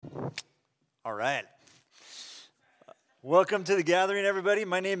All right. Welcome to the gathering, everybody.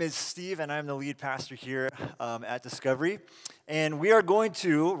 My name is Steve, and I'm the lead pastor here at Discovery. And we are going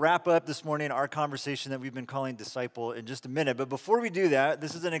to wrap up this morning our conversation that we've been calling Disciple in just a minute. But before we do that,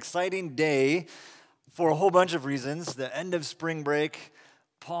 this is an exciting day for a whole bunch of reasons. The end of spring break,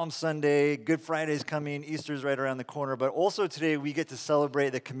 Palm Sunday, Good Friday's coming, Easter's right around the corner. But also today, we get to celebrate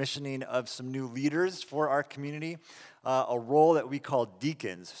the commissioning of some new leaders for our community, a role that we call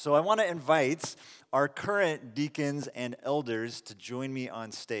deacons. So I want to invite our current deacons and elders to join me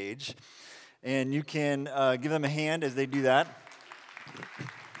on stage. And you can give them a hand as they do that.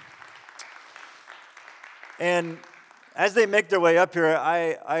 And as they make their way up here,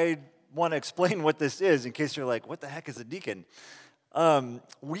 I want to explain what this is in case you're like, what the heck is a deacon?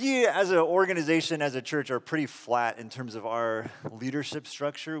 We as an organization, as a church, are pretty flat in terms of our leadership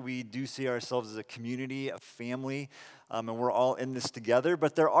structure. We do see ourselves as a community, a family, and we're all in this together.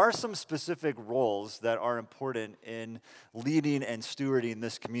 But there are some specific roles that are important in leading and stewarding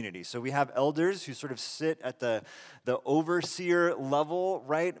this community. So we have elders who sort of sit at the overseer level,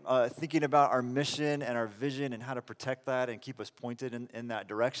 right? Thinking about our mission and our vision and how to protect that and keep us pointed in that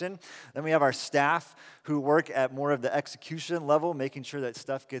direction. Then we have our staff who work at more of the execution level, making sure that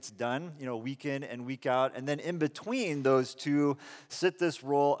stuff gets done, week in and week out. And then in between those two sit this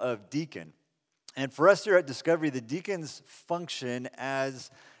role of deacon. And for us here at Discovery, the deacons function as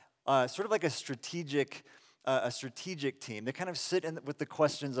sort of like a strategic team. They kind of sit with the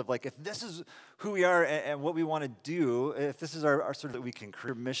questions of like, if this is who we are and what we want to do, if this is our sort of that we can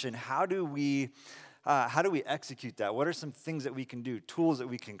create mission, how do we execute that? What are some things that we can do, tools that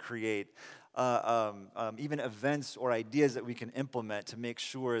we can create, even events or ideas that we can implement to make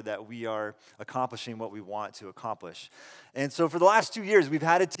sure that we are accomplishing what we want to accomplish. And so for the last 2 years, we've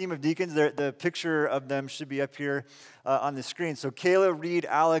had a team of deacons. The picture of them should be up here on the screen. So Kayla, Reed,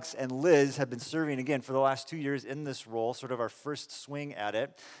 Alex, and Liz have been serving, again, for the last 2 years in this role, sort of our first swing at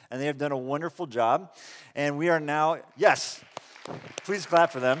it. And they have done a wonderful job. And we are now, yes, please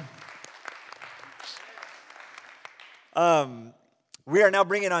clap for them. We are now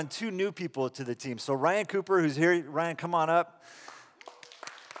bringing on 2 new people to the team. So Ryan Cooper, who's here. Ryan, come on up.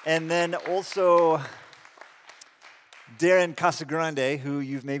 And then also Darren Casagrande, who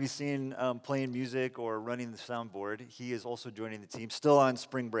you've maybe seen playing music or running the soundboard. He is also joining the team, still on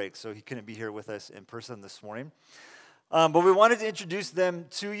spring break, so he couldn't be here with us in person this morning. But we wanted to introduce them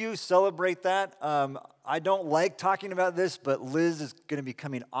to you, celebrate that. I don't like talking about this, but Liz is going to be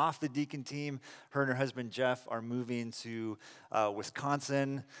coming off the deacon team. Her and her husband, Jeff, are moving to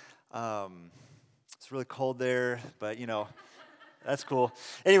Wisconsin. It's really cold there, but, that's cool.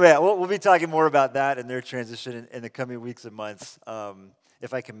 Anyway, we'll be talking more about that and their transition in the coming weeks and months.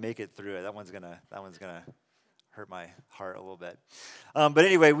 If I can make it through it, that one's gonna hurt my heart a little bit. But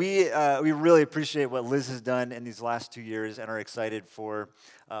anyway, we really appreciate what Liz has done in these last 2 years and are excited for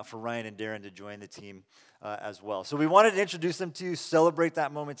Ryan and Darren to join the team as well. So we wanted to introduce them to you, celebrate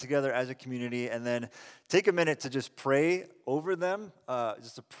that moment together as a community, and then take a minute to just pray over them,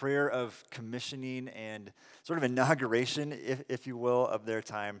 just a prayer of commissioning and sort of inauguration, if you will, of their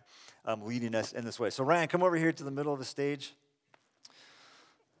time leading us in this way. So Ryan, come over here to the middle of the stage.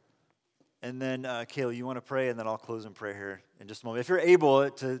 And then, Kayla, you want to pray, and then I'll close in prayer here in just a moment. If you're able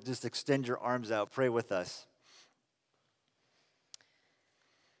to just extend your arms out, pray with us.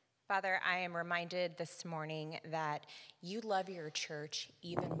 Father, I am reminded this morning that you love your church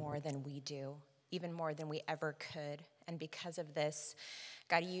even more than we do, even more than we ever could. And because of this,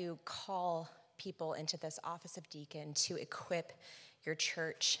 God, you call people into this office of deacon to equip your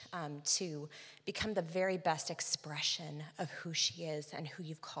church to become the very best expression of who she is and who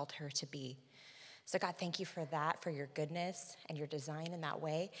you've called her to be. So God, thank you for that, for your goodness and your design in that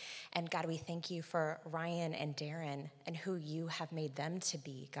way. And God, we thank you for Ryan and Darren and who you have made them to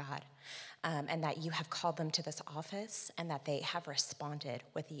be, God, and that you have called them to this office and that they have responded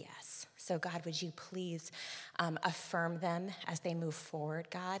with yes. So God, would you please affirm them as they move forward,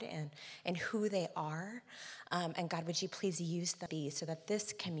 God, and who they are. And God, would you please use them so that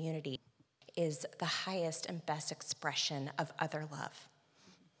this community is the highest and best expression of other love.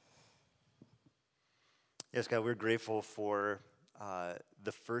 Yes, God, we're grateful for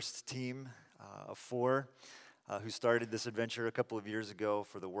the first team of 4 who started this adventure a couple of years ago,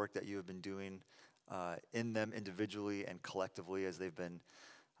 for the work that you have been doing in them individually and collectively as they've been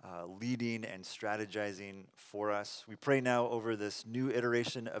leading and strategizing for us. We pray now over this new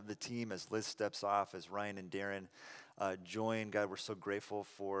iteration of the team as Liz steps off, as Ryan and Darren join. God, we're so grateful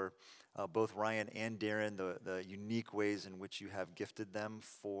for both Ryan and Darren, the unique ways in which you have gifted them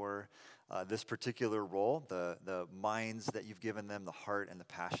for this particular role, the minds that you've given them, the heart and the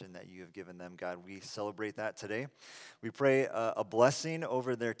passion that you have given them. God, we celebrate that today. We pray a blessing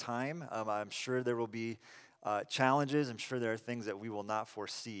over their time. I'm sure there will be challenges. I'm sure there are things that we will not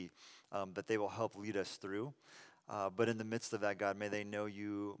foresee that they will help lead us through. But in the midst of that, God, may they know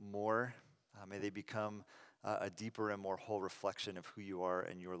you more. May they become a deeper and more whole reflection of who you are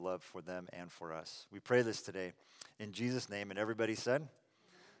and your love for them and for us. We pray this today in Jesus' name. And everybody said,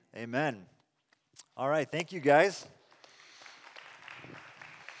 Amen. All right, thank you guys.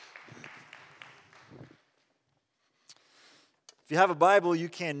 If you have a Bible, you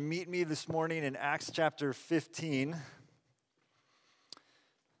can meet me this morning in Acts chapter 15.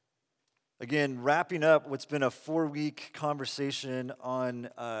 Again, wrapping up what's been a 4-week conversation on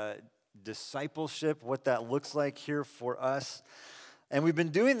discipleship, what that looks like here for us. And we've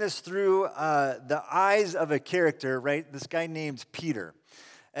been doing this through the eyes of a character, right? This guy named Peter.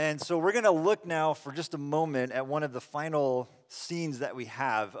 And so we're going to look now for just a moment at one of the final scenes that we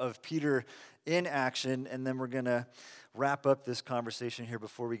have of Peter in action, and then we're going to wrap up this conversation here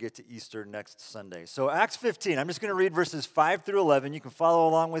before we get to Easter next Sunday. So Acts 15, I'm just going to read verses 5 through 11. You can follow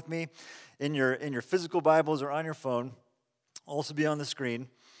along with me in your physical Bibles or on your phone. It'll also be on the screen.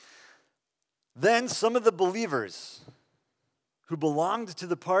 Then some of the believers who belonged to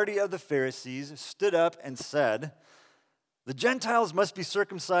the party of the Pharisees stood up and said, "The Gentiles must be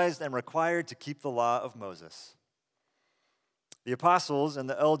circumcised and required to keep the law of Moses." The apostles and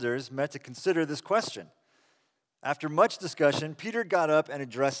the elders met to consider this question. After much discussion, Peter got up and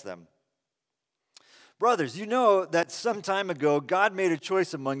addressed them. "Brothers, you know that some time ago God made a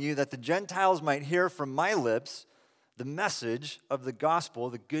choice among you that the Gentiles might hear from my lips the message of the gospel,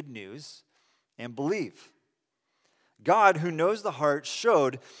 the good news, and believe. God, who knows the heart,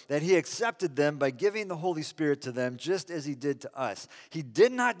 showed that he accepted them by giving the Holy Spirit to them just as he did to us. He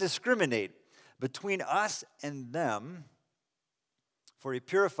did not discriminate between us and them, for he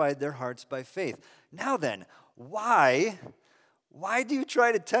purified their hearts by faith. Now then, why do you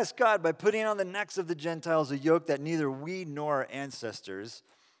try to test God by putting on the necks of the Gentiles a yoke that neither we nor our ancestors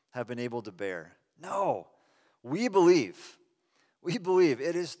have been able to bear? No, we believe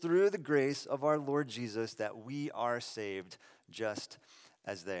it is through the grace of our Lord Jesus that we are saved just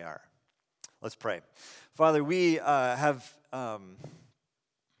as they are." Let's pray. Father, we this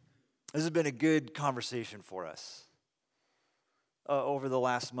has been a good conversation for us over the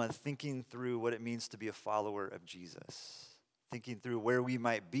last month, thinking through what it means to be a follower of Jesus, thinking through where we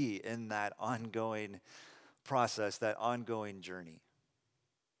might be in that ongoing process, that ongoing journey.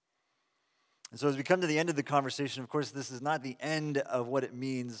 And so as we come to the end of the conversation, of course, this is not the end of what it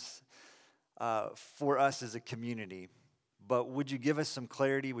means for us as a community. But would you give us some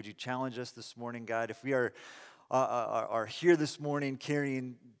clarity? Would you challenge us this morning, God? If we are here this morning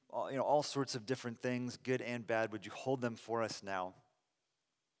carrying all sorts of different things, good and bad, would you hold them for us now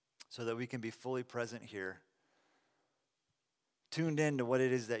so that we can be fully present here, tuned in to what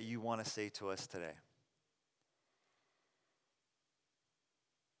it is that you want to say to us today?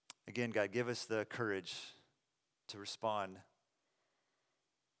 Again, God, give us the courage to respond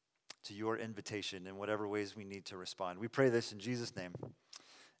to your invitation in whatever ways we need to respond. We pray this in Jesus' name.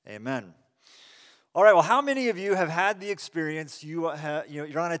 Amen. All right, well, how many of you have had the experience, you're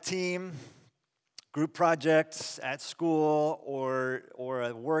on a team, group projects at school or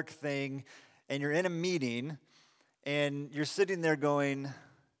a work thing, and you're in a meeting, and you're sitting there going,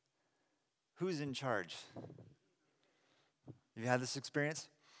 who's in charge? Have you had this experience?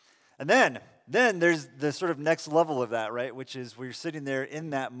 And then there's the sort of next level of that, right? Which is where you're sitting there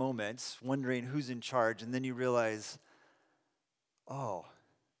in that moment, wondering who's in charge, and then you realize, oh,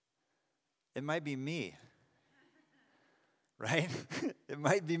 it might be me, right? It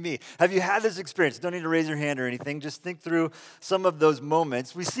might be me. Have you had this experience? Don't need to raise your hand or anything. Just think through some of those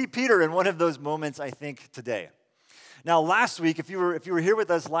moments. We see Peter in one of those moments, I think, today. Now, last week, if you were here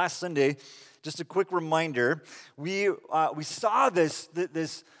with us last Sunday, just a quick reminder, we saw this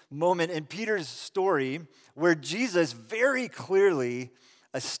moment in Peter's story where Jesus very clearly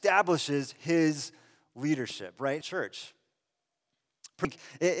establishes his leadership, right? Church.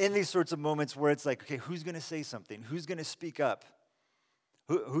 In these sorts of moments where it's like, okay, who's going to say something? Who's going to speak up?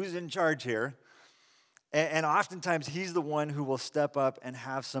 Who's in charge here? And oftentimes, he's the one who will step up and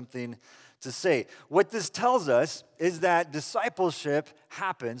have something to say. What this tells us is that discipleship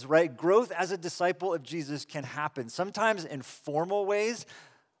happens, right? Growth as a disciple of Jesus can happen, sometimes in formal ways,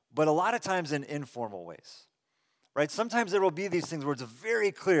 but a lot of times in informal ways. Right? Sometimes there will be these things where it's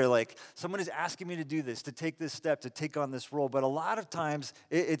very clear, like someone is asking me to do this, to take this step, to take on this role. But a lot of times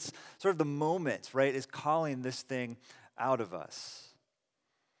it's sort of the moment, right, is calling this thing out of us.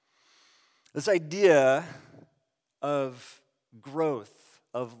 This idea of growth,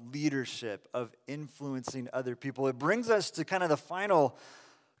 of leadership, of influencing other people, it brings us to kind of the final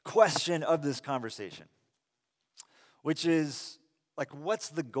question of this conversation, which is like, what's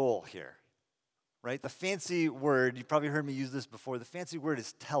the goal here? Right? The fancy word, you probably heard me use this before, the fancy word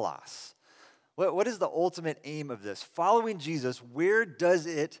is telos. What is the ultimate aim of this? Following Jesus, where does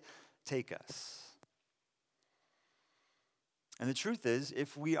it take us? And the truth is,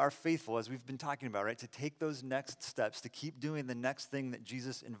 if we are faithful, as we've been talking about, right, to take those next steps, to keep doing the next thing that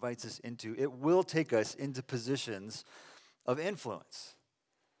Jesus invites us into, it will take us into positions of influence,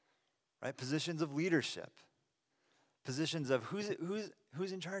 right? Positions of leadership, positions of who's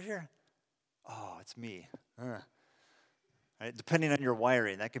in charge here? Oh, it's me. Right? Depending on your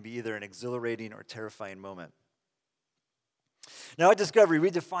wiring, that can be either an exhilarating or terrifying moment. Now, at Discovery,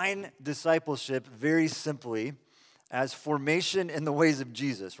 we define discipleship very simply as formation in the ways of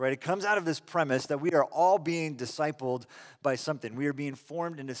Jesus, right? It comes out of this premise that we are all being discipled by something. We are being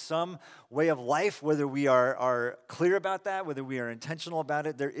formed into some way of life, whether we are clear about that, whether we are intentional about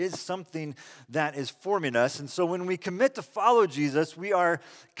it. There is something that is forming us. And so when we commit to follow Jesus, we are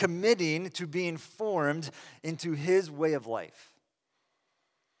committing to being formed into his way of life.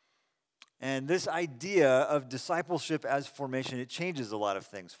 And this idea of discipleship as formation, it changes a lot of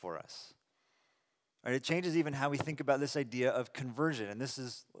things for us. Right, it changes even how we think about this idea of conversion. And this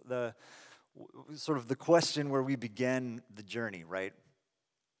is the sort of the question where we began the journey, right?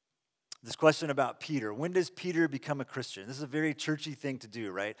 This question about Peter. When does Peter become a Christian? This is a very churchy thing to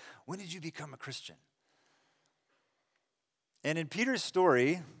do, right? When did you become a Christian? And in Peter's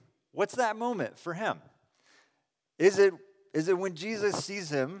story, what's that moment for him? Is it when Jesus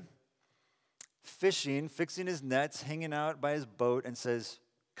sees him fishing, fixing his nets, hanging out by his boat, and says,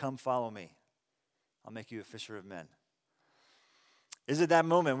 "Come follow me. I'll make you a fisher of men"? Is it that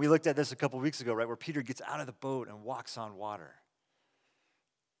moment? We looked at this a couple weeks ago, right, where Peter gets out of the boat and walks on water?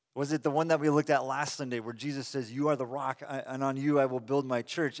 Was it the one that we looked at last Sunday where Jesus says, "You are the rock, and on you I will build my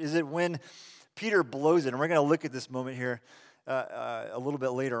church"? Is it when Peter blows it? And we're going to look at this moment here a little bit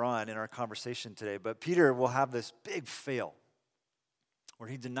later on in our conversation today. But Peter will have this big fail where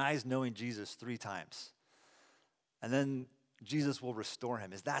he denies knowing Jesus 3 times. And then Jesus will restore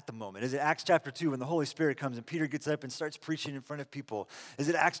him. Is that the moment? Is it Acts chapter 2 when the Holy Spirit comes and Peter gets up and starts preaching in front of people? Is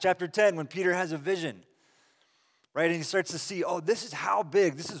it Acts chapter 10 when Peter has a vision, right? And he starts to see, oh, this is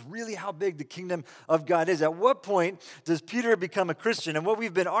really how big the kingdom of God is. At what point does Peter become a Christian? And what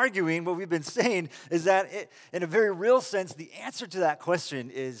we've been arguing, what we've been saying is that in a very real sense, the answer to that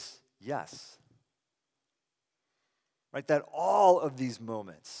question is yes. Right? That all of these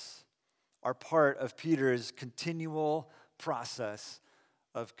moments are part of Peter's continual process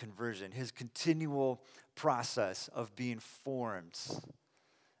of conversion, his continual process of being formed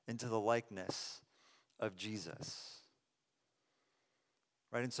into the likeness of Jesus.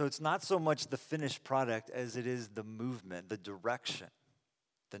 Right? And so it's not so much the finished product as it is the movement, the direction,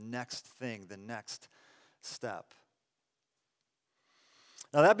 the next thing, the next step.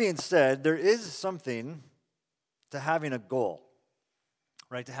 Now, that being said, there is something to having a goal.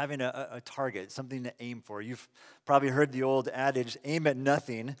 Right, to having a target, something to aim for. You've probably heard the old adage, aim at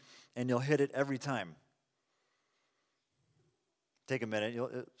nothing, and you'll hit it every time. Take a minute,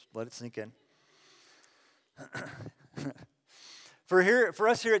 let it sink in. For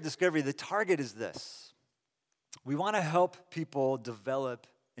us here at Discovery, the target is this. We want to help people develop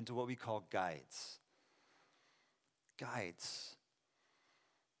into what we call guides. Guides.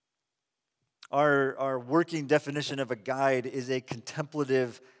 Our working definition of a guide is a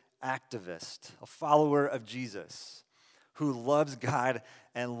contemplative activist, a follower of Jesus, who loves God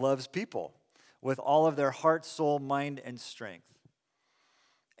and loves people with all of their heart, soul, mind, and strength,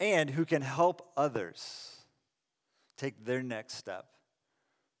 and who can help others take their next step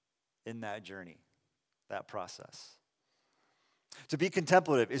in that journey, that process. To be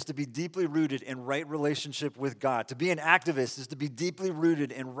contemplative is to be deeply rooted in right relationship with God. To be an activist is to be deeply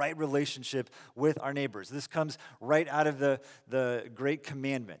rooted in right relationship with our neighbors. This comes right out of the great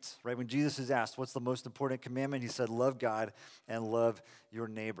commandments, right? When Jesus is asked, what's the most important commandment? He said, love God and love your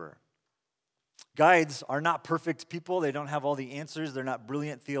neighbor. Guides are not perfect people. They don't have all the answers. They're not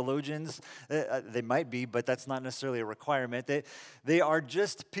brilliant theologians. They might be, but that's not necessarily a requirement. They are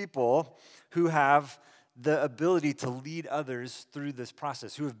just people who have the ability to lead others through this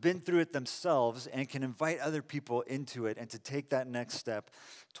process, who have been through it themselves and can invite other people into it and to take that next step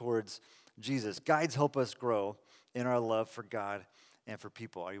towards Jesus. Guides help us grow in our love for God and for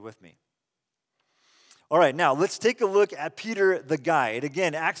people. Are you with me? All right, now let's take a look at Peter the guide.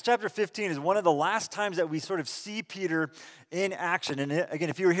 Again, Acts chapter 15 is one of the last times that we sort of see Peter in action. And again,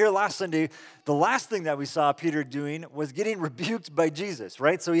 if you were here last Sunday, the last thing that we saw Peter doing was getting rebuked by Jesus,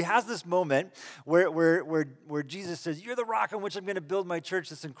 right? So he has this moment where Jesus says, "You're the rock on which I'm going to build my church,"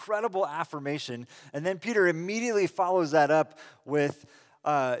 this incredible affirmation. And then Peter immediately follows that up with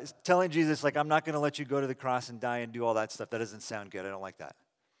telling Jesus, like, "I'm not going to let you go to the cross and die and do all that stuff. That doesn't sound good. I don't like that."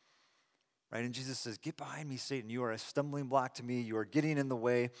 Right? And Jesus says, "Get behind me, Satan. You are a stumbling block to me. You are getting in the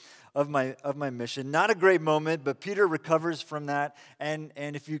way of my mission." Not a great moment, but Peter recovers from that. And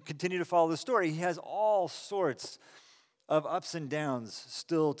if you continue to follow the story, he has all sorts of ups and downs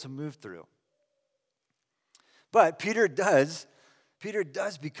still to move through. But Peter does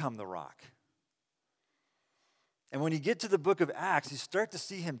become the rock. And when you get to the book of Acts, you start to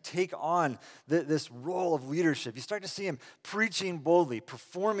see him take on this role of leadership. You start to see him preaching boldly,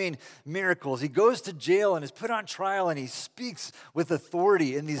 performing miracles. He goes to jail and is put on trial, and he speaks with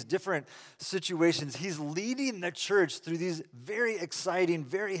authority in these different situations. He's leading the church through these very exciting,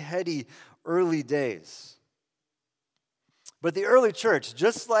 very heady early days. But the early church,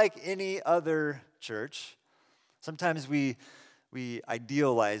 just like any other church, sometimes we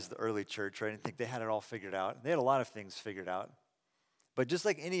idealize the early church, right, and think they had it all figured out. They had a lot of things figured out. But just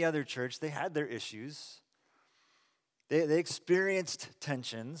like any other church, they had their issues. They experienced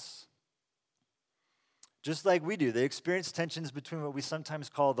tensions, just like we do. They experienced tensions between what we sometimes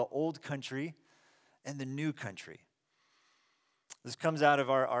call the old country and the new country. This comes out of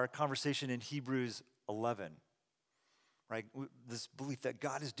our conversation in Hebrews 11. Right? This belief that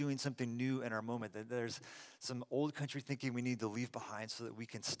God is doing something new in our moment, that there's some old country thinking we need to leave behind so that we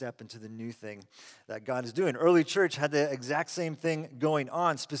can step into the new thing that God is doing. Early church had the exact same thing going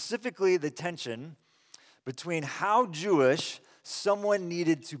on, specifically the tension between how Jewish someone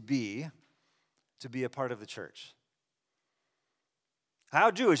needed to be a part of the church.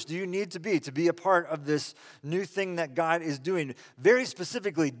 How Jewish do you need to be a part of this new thing that God is doing? Very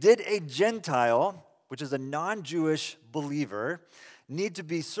specifically, did a Gentile, which is a non-Jewish believer, need to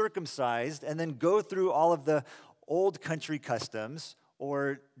be circumcised and then go through all of the old country customs,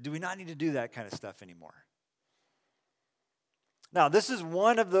 or do we not need to do that kind of stuff anymore? Now, this is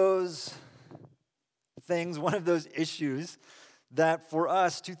one of those things, one of those issues that for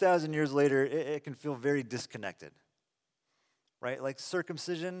us, 2,000 years later, it can feel very disconnected, right? Like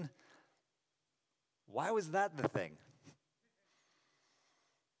circumcision, why was that the thing?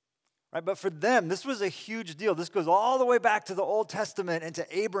 Right, but for them, this was a huge deal. This goes all the way back to the Old Testament and to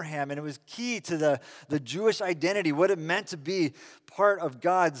Abraham, and it was key to the Jewish identity, what it meant to be part of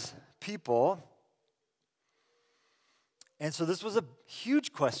God's people. And so this was a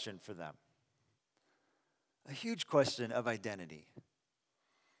huge question for them, a huge question of identity.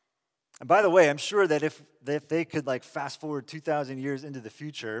 And by the way, I'm sure that if they could like fast forward 2,000 years into the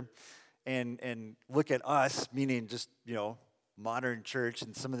future and look at us, meaning just, modern church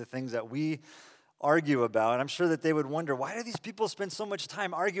and some of the things that we argue about, I'm sure that they would wonder, why do these people spend so much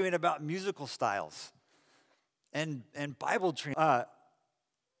time arguing about musical styles and Bible training?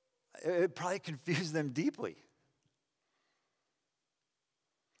 It probably confused them deeply.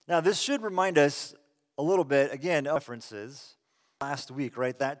 Now, this should remind us a little bit, again, of references last week,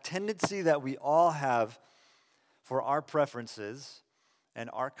 right? That tendency that we all have for our preferences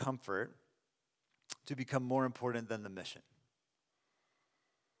and our comfort to become more important than the mission.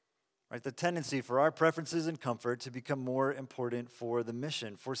 Right, the tendency for our preferences and comfort to become more important for the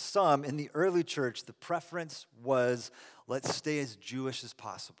mission. For some in the early church, the preference was, let's stay as Jewish as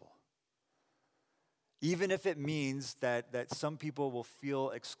possible. Even if it means that some people will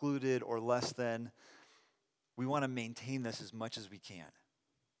feel excluded or less than, we want to maintain this as much as we can.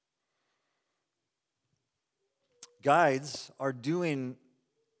 Guides are doing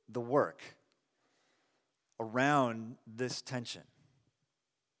the work around this tension.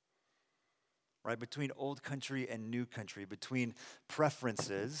 Right, between old country and new country, between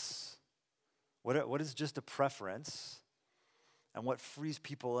preferences, what is just a preference, and what frees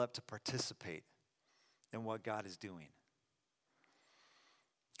people up to participate in what God is doing.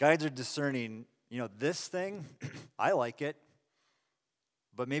 Guides are discerning, this thing, I like it,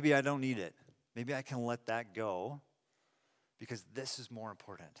 but maybe I don't need it. Maybe I can let that go because this is more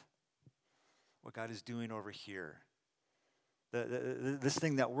important. What God is doing over here. This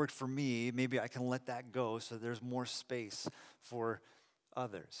thing that worked for me, maybe I can let that go so there's more space for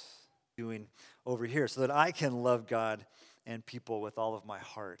others. doing over here so that I can love God and people with all of my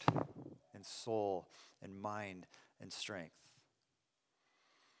heart and soul and mind and strength.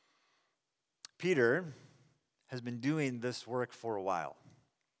 Peter has been doing this work for a while.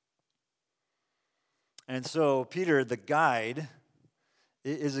 And so Peter, the guide,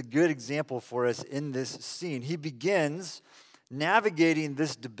 is a good example for us in this scene. He begins navigating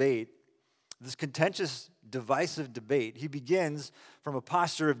this debate, this contentious, divisive debate. He begins from a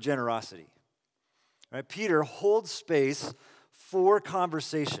posture of generosity. Right? Peter holds space for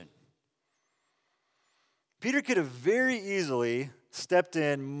conversation. Peter could have very easily stepped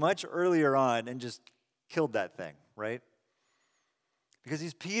in much earlier on and just killed that thing, right? Because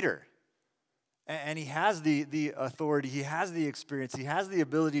he's Peter. And he has the authority, he has the experience, he has the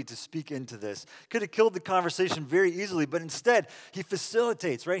ability to speak into this. Could have killed the conversation very easily, but instead he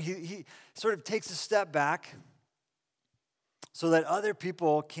facilitates, right? He sort of takes a step back so that other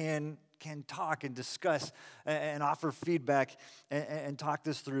people can talk and discuss and offer feedback and talk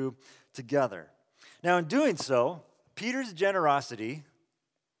this through together. Now, in doing so, Peter's generosity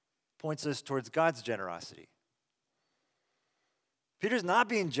points us towards God's generosity. Peter's not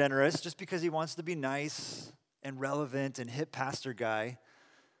being generous just because he wants to be nice and relevant and hip pastor guy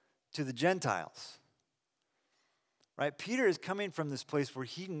to the Gentiles. Right? Peter is coming from this place where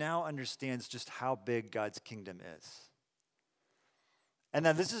he now understands just how big God's kingdom is. And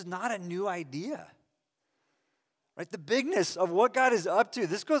that this is not a new idea. Right? The bigness of what God is up to.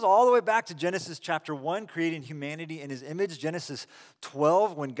 This goes all the way back to Genesis chapter 1, creating humanity in his image. Genesis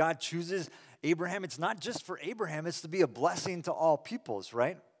 12, when God chooses Abraham, it's not just for Abraham, it's to be a blessing to all peoples,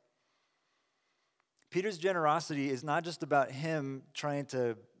 right? Peter's generosity is not just about him trying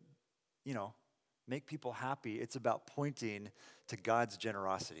to, make people happy. It's about pointing to God's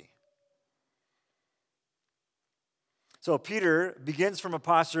generosity. So Peter begins from a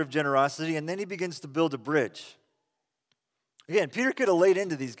posture of generosity, and then he begins to build a bridge. Again, Peter could have laid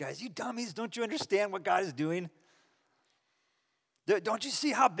into these guys. You dummies, don't you understand what God is doing? Don't you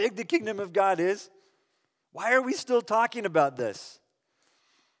see how big the kingdom of God is? Why are we still talking about this?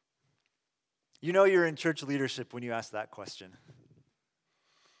 You know you're in church leadership when you ask that question.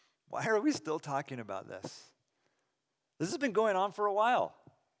 Why are we still talking about this? This has been going on for a while.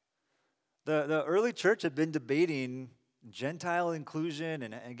 The early church had been debating Gentile inclusion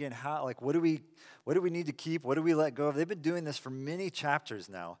and again, what do we need to keep? What do we let go of? They've been doing this for many chapters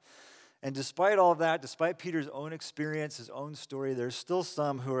now. And despite all of that, despite Peter's own experience, his own story, there's still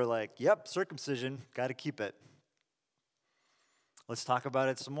some who are like, yep, circumcision, got to keep it. Let's talk about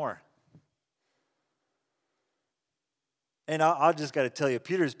it some more. And I'll just got to tell you,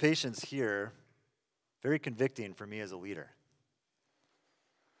 Peter's patience here, very convicting for me as a leader.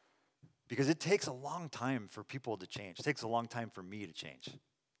 Because it takes a long time for people to change. It takes a long time for me to change.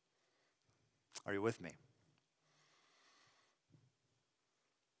 Are you with me?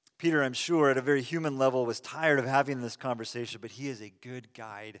 Peter, I'm sure, at a very human level, was tired of having this conversation, but he is a good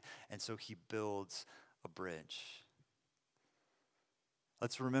guide, and so he builds a bridge.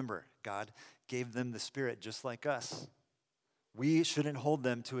 Let's remember, God gave them the Spirit just like us. We shouldn't hold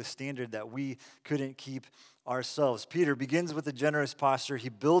them to a standard that we couldn't keep ourselves. Peter begins with a generous posture. He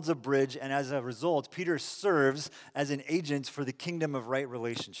builds a bridge, and as a result, Peter serves as an agent for the kingdom of right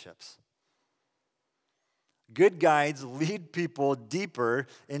relationships. Good guides lead people deeper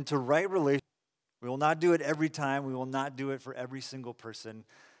into right relationships. We will not do it every time. We will not do it for every single person.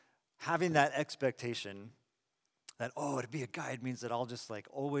 Having that expectation that, to be a guide means that I'll just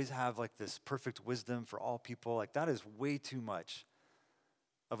always have this perfect wisdom for all people. That is way too much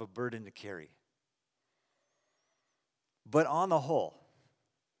of a burden to carry. But on the whole,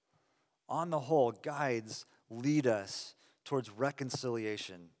 guides lead us towards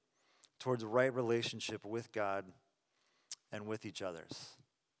reconciliation, towards right relationship with God and with each others.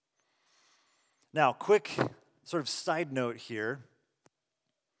 Now, quick sort of side note here.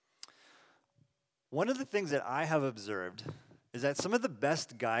 One of the things that I have observed is that some of the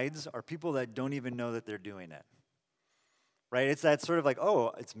best guides are people that don't even know that they're doing it. Right? It's that sort of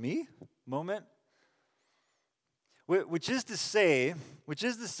it's me moment. Which is to say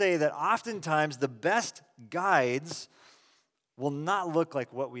that oftentimes the best guides will not look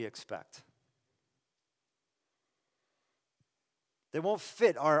like what we expect. They won't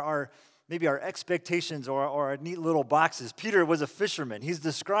fit maybe our expectations or our neat little boxes. Peter was a fisherman. He's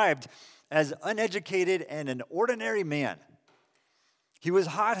described as uneducated and an ordinary man. He was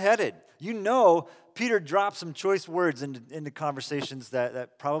hot-headed. Peter dropped some choice words into conversations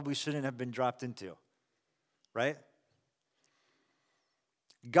that probably shouldn't have been dropped into, right?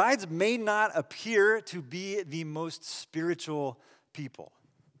 Guides may not appear to be the most spiritual people.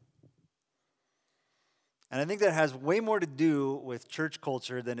 And I think that has way more to do with church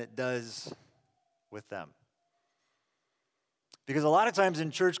culture than it does with them. Because a lot of times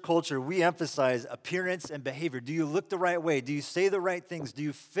in church culture, we emphasize appearance and behavior. Do you look the right way? Do you say the right things? Do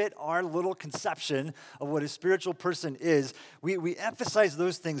you fit our little conception of what a spiritual person is? We emphasize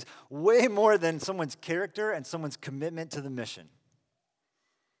those things way more than someone's character and someone's commitment to the mission.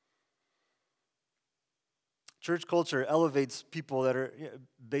 Church culture elevates people that are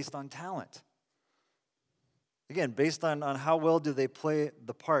based on talent. Again, based on how well do they play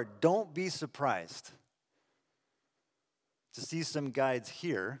the part. Don't be surprised to see some guides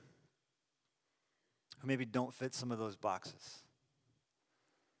here who maybe don't fit some of those boxes,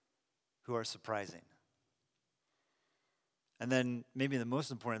 who are surprising. And then maybe the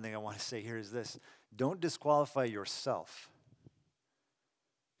most important thing I want to say here is this: don't disqualify yourself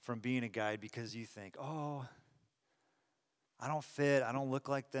from being a guide because you think, oh, I don't fit, I don't look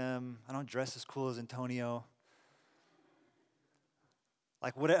like them, I don't dress as cool as Antonio.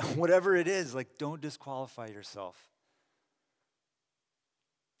 Like whatever it is, like don't disqualify yourself.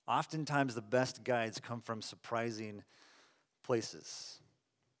 Oftentimes the best guides come from surprising places.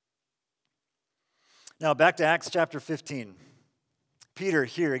 Now back to Acts chapter 15. Peter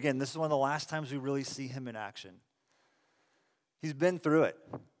here, again, this is one of the last times we really see him in action. He's been through it.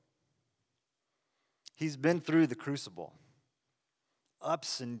 He's been through the crucible.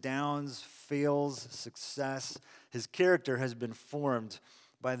 Ups and downs, fails, success. His character has been formed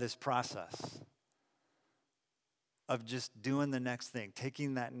by this process of just doing the next thing,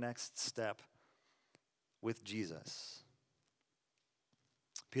 taking that next step with Jesus.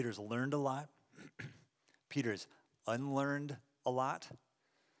 Peter's learned a lot. Peter's unlearned a lot.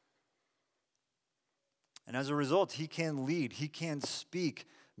 And as a result, he can lead, he can speak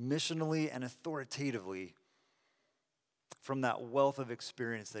missionally and authoritatively from that wealth of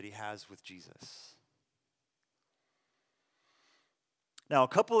experience that he has with Jesus. Now, a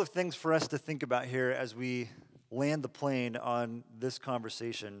couple of things for us to think about here as we land the plane on this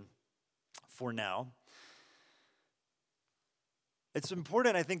conversation for now. It's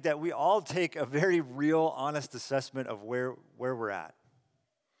important, I think, that we all take a very real, honest assessment of where we're at.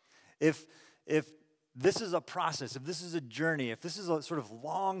 If this is a process, if this is a journey, if this is a sort of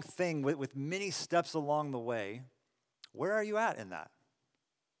long thing with many steps along the way, where are you at in that?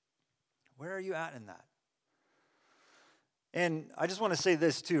 Where are you at in that? And I just want to say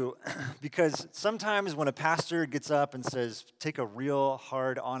this too, because sometimes when a pastor gets up and says, take a real,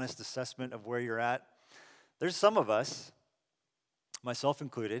 hard, honest assessment of where you're at, there's some of us, myself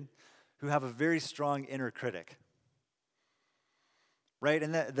included, who have a very strong inner critic. Right?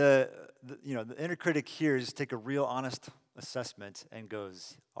 And the inner critic here is take a real, honest assessment and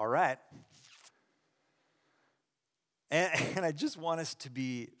goes, all right. And I just want us to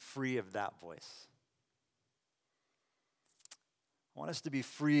be free of that voice. I want us to be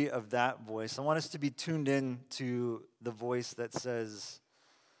free of that voice. I want us to be tuned in to the voice that says,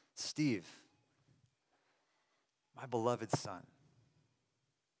 Steve, my beloved son.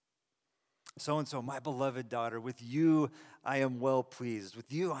 So-and-so, my beloved daughter, with you I am well pleased.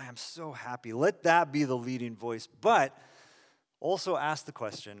 With you I am so happy. Let that be the leading voice. But also ask the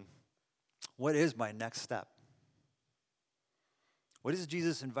question, what is my next step? What is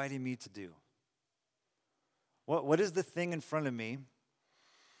Jesus inviting me to do? What is the thing in front of me?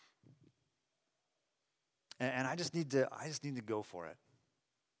 And I just need to go for it.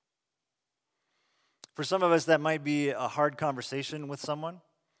 For some of us, that might be a hard conversation with someone,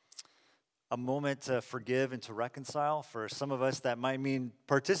 a moment to forgive and to reconcile. For some of us, that might mean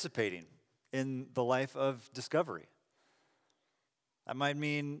participating in the life of discovery. That might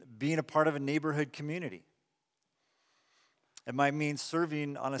mean being a part of a neighborhood community. It might mean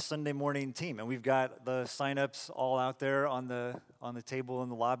serving on a Sunday morning team. And we've got the sign-ups all out there on the table in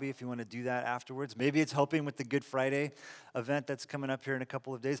the lobby if you want to do that afterwards. Maybe it's helping with the Good Friday event that's coming up here in a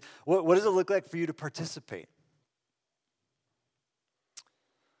couple of days. What does it look like for you to participate?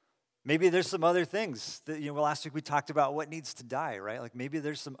 Maybe there's some other things that, last week we talked about what needs to die, right? Like maybe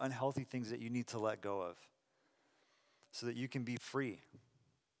there's some unhealthy things that you need to let go of so that you can be free.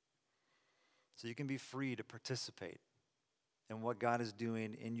 So you can be free to participate in what God is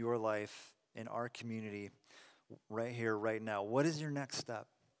doing in your life, in our community, right here, right now. What is your next step?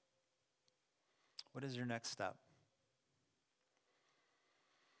 What is your next step?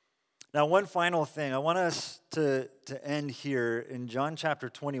 Now, one final thing. I want us to end here in John chapter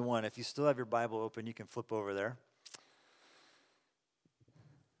 21. If you still have your Bible open, you can flip over there.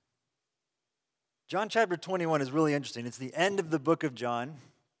 John chapter 21 is really interesting. It's the end of the book of John,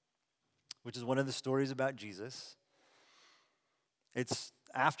 which is one of the stories about Jesus. It's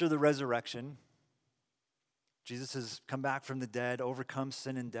after the resurrection. Jesus has come back from the dead, overcome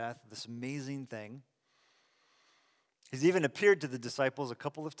sin and death, this amazing thing. He's even appeared to the disciples a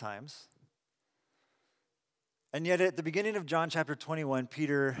couple of times. And yet at the beginning of John chapter 21,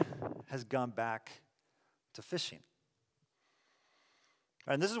 Peter has gone back to fishing.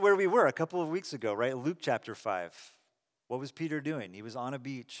 And this is where we were a couple of weeks ago, right? Luke chapter 5. What was Peter doing? He was on a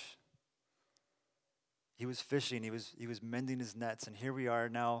beach. He was fishing. He was mending his nets. And here we are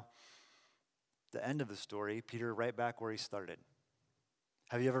now, the end of the story, Peter right back where he started.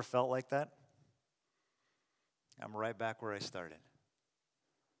 Have you ever felt like that? I'm right back where I started.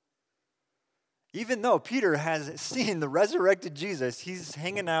 Even though Peter has seen the resurrected Jesus, he's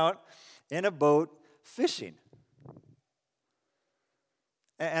hanging out in a boat fishing.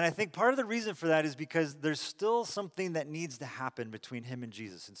 And I think part of the reason for that is because there's still something that needs to happen between him and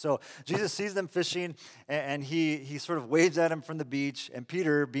Jesus. And so Jesus sees them fishing, and he sort of waves at him from the beach, and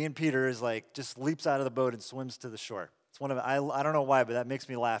Peter, being Peter, is like, just leaps out of the boat and swims to the shore. It's one of, I don't know why, but that makes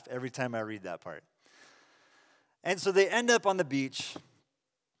me laugh every time I read that part. And so they end up on the beach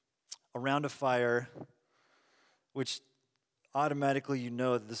around a fire, which automatically you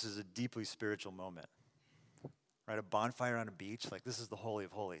know that this is a deeply spiritual moment. Right, a bonfire on a beach, like this is the Holy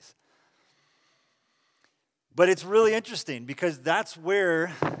of Holies. But it's really interesting because that's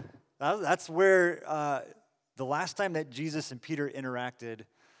where the last time that Jesus and Peter interacted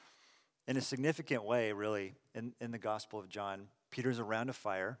in a significant way, really, in the Gospel of John. Peter's around a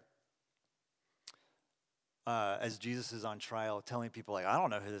fire as Jesus is on trial, telling people, like, I don't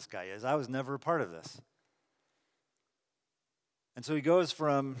know who this guy is. I was never a part of this. And so he goes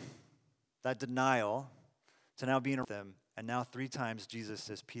from that denial to now being with them, and now 3 times Jesus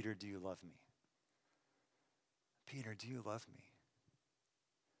says, Peter, do you love me? Peter, do you love me?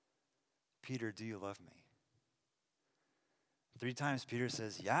 Peter, do you love me? 3 times Peter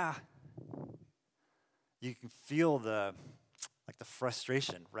says, yeah. You can feel the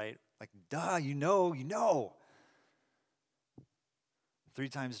frustration, right? Like, duh, you know. 3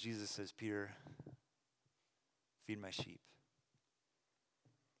 times Jesus says, Peter, feed my sheep.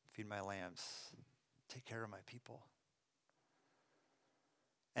 Feed my lambs. Take care of my people.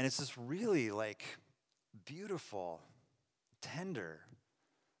 And it's this really beautiful, tender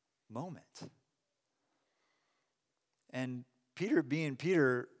moment. And Peter, being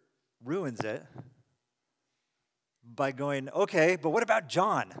Peter, ruins it by going, okay, but what about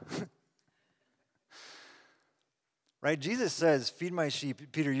John? Right? Jesus says, feed my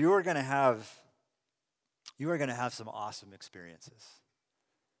sheep. Peter, you are going to have some awesome experiences.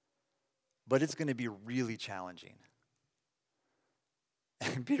 But it's going to be really challenging.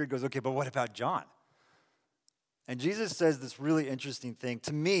 And Peter goes, okay, but what about John? And Jesus says this really interesting thing.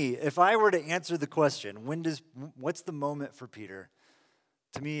 To me, if I were to answer the question, what's the moment for Peter?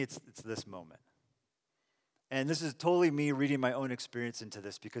 To me, it's this moment. And this is totally me reading my own experience into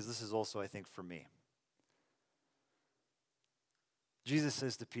this, because this is also, I think, for me. Jesus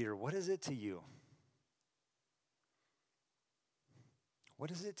says to Peter, what is it to you?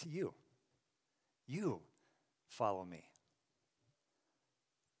 What is it to you? You follow me.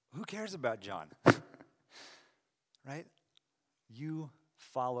 Who cares about John? Right? You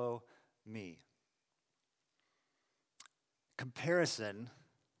follow me. Comparison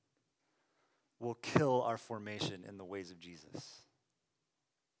will kill our formation in the ways of Jesus.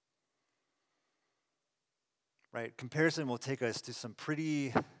 Right? Comparison will take us to some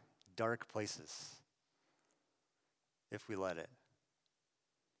pretty dark places if we let it.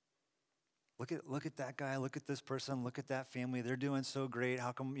 Look at that guy, look at this person, look at that family. They're doing so great.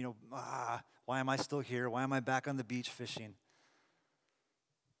 How come, why am I still here? Why am I back on the beach fishing?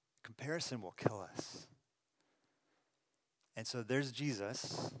 Comparison will kill us. And so there's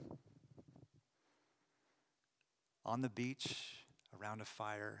Jesus on the beach, around a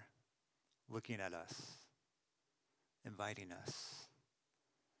fire, looking at us, inviting us.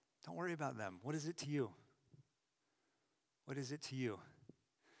 Don't worry about them. What is it to you? What is it to you?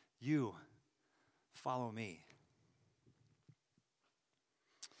 You follow me.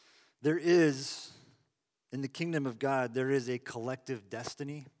 There is, in the kingdom of God, there is a collective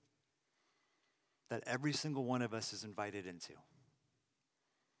destiny that every single one of us is invited into.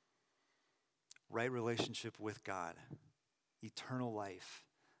 Right relationship with God, eternal life,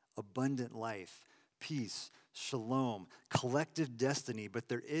 abundant life, peace, shalom, collective destiny, but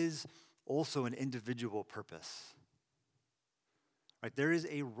there is also an individual purpose. Right? There is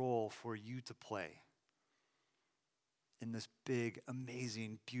a role for you to play in this big,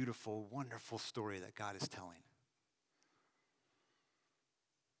 amazing, beautiful, wonderful story that God is telling.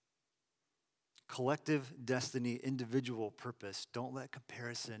 Collective destiny, individual purpose. Don't let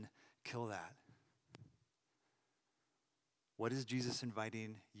comparison kill that. What is Jesus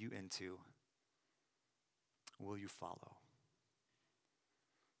inviting you into? Will you follow?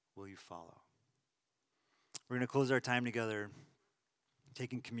 Will you follow? We're going to close our time together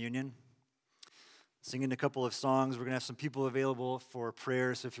taking communion, singing a couple of songs. We're going to have some people available for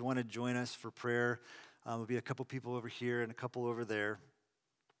prayer. So if you want to join us for prayer, there'll be a couple people over here and a couple over there.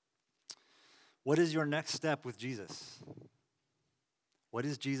 What is your next step with Jesus? What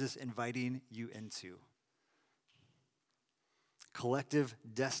is Jesus inviting you into? Collective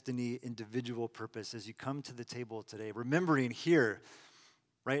destiny, individual purpose as you come to the table today. Remembering here,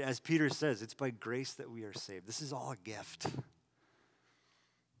 right, as Peter says, it's by grace that we are saved. This is all a gift.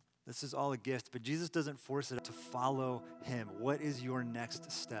 This is all a gift, but Jesus doesn't force it to follow him. What is your next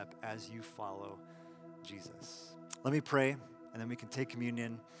step as you follow Jesus? Let me pray, and then we can take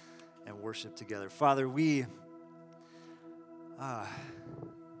communion and worship together. Father,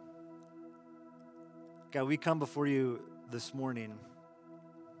 God, we come before you this morning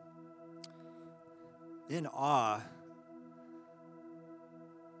in awe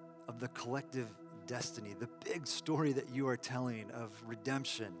of the collective destiny, the big story that you are telling of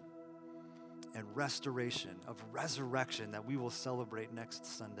redemption and restoration, of resurrection that we will celebrate next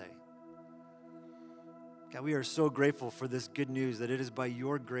Sunday. God, we are so grateful for this good news that it is by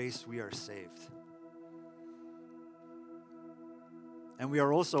your grace we are saved. And we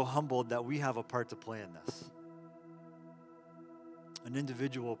are also humbled that we have a part to play in this, an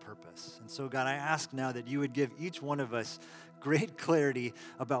individual purpose. And so, God, I ask now that you would give each one of us great clarity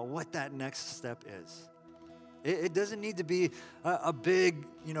about what that next step is. It doesn't need to be a big,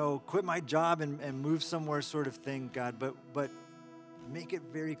 quit my job and move somewhere sort of thing, God, but make it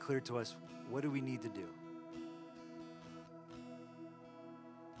very clear to us, what do we need to do?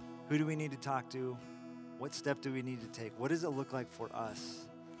 Who do we need to talk to? What step do we need to take? What does it look like for us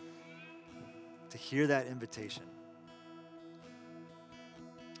to hear that invitation?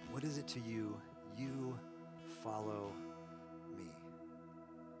 What is it to you? You follow me.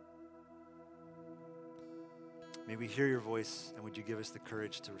 May we hear your voice, and would you give us the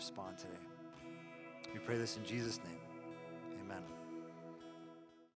courage to respond today? We pray this in Jesus' name.